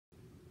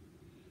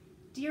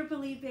Dear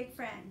Believe Big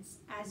friends,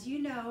 as you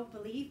know,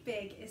 Believe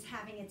Big is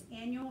having its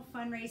annual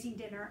fundraising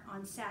dinner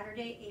on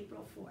Saturday,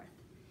 April 4th.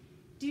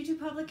 Due to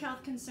public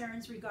health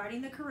concerns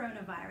regarding the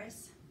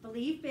coronavirus,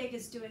 Believe Big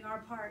is doing our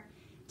part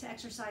to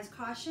exercise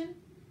caution,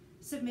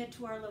 submit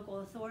to our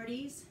local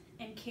authorities,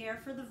 and care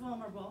for the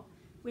vulnerable,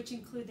 which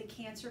include the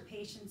cancer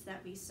patients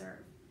that we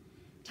serve.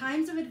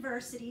 Times of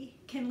adversity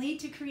can lead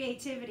to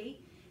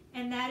creativity,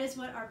 and that is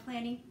what our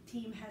planning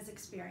team has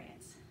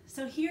experienced.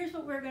 So here's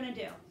what we're going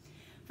to do.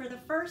 For the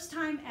first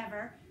time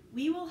ever,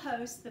 we will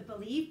host the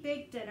Believe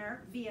Big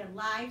dinner via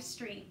live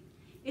stream.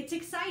 It's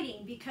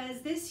exciting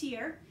because this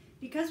year,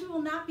 because we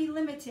will not be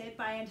limited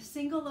by a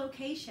single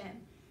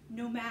location,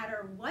 no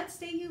matter what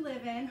state you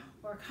live in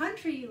or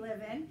country you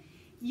live in,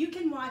 you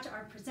can watch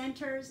our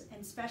presenters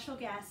and special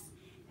guests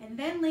and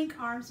then link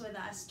arms with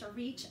us to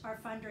reach our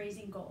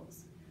fundraising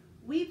goals.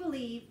 We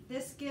believe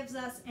this gives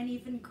us an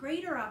even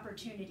greater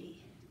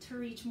opportunity to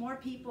reach more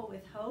people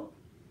with hope,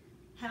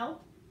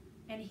 help,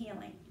 and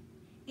healing.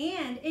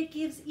 And it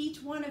gives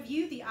each one of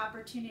you the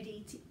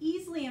opportunity to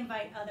easily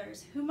invite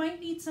others who might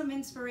need some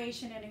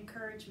inspiration and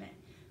encouragement,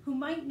 who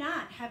might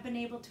not have been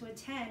able to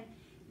attend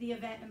the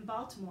event in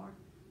Baltimore,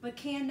 but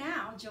can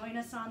now join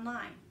us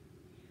online.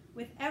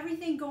 With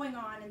everything going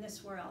on in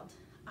this world,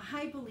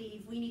 I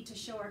believe we need to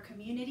show our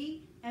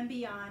community and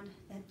beyond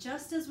that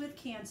just as with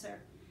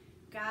cancer,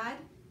 God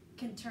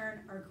can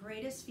turn our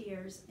greatest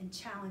fears and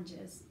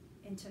challenges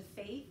into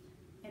faith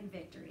and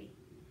victory.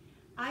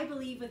 I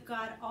believe with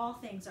God all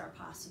things are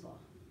possible.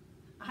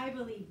 I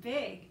believe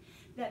big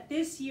that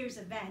this year's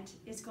event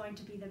is going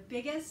to be the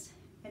biggest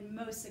and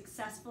most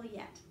successful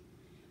yet.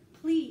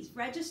 Please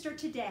register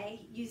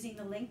today using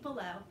the link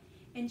below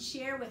and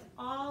share with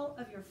all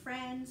of your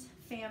friends,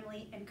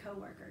 family, and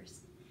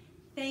coworkers.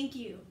 Thank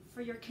you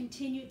for your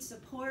continued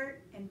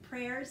support and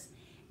prayers,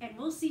 and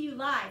we'll see you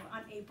live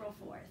on April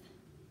 4th.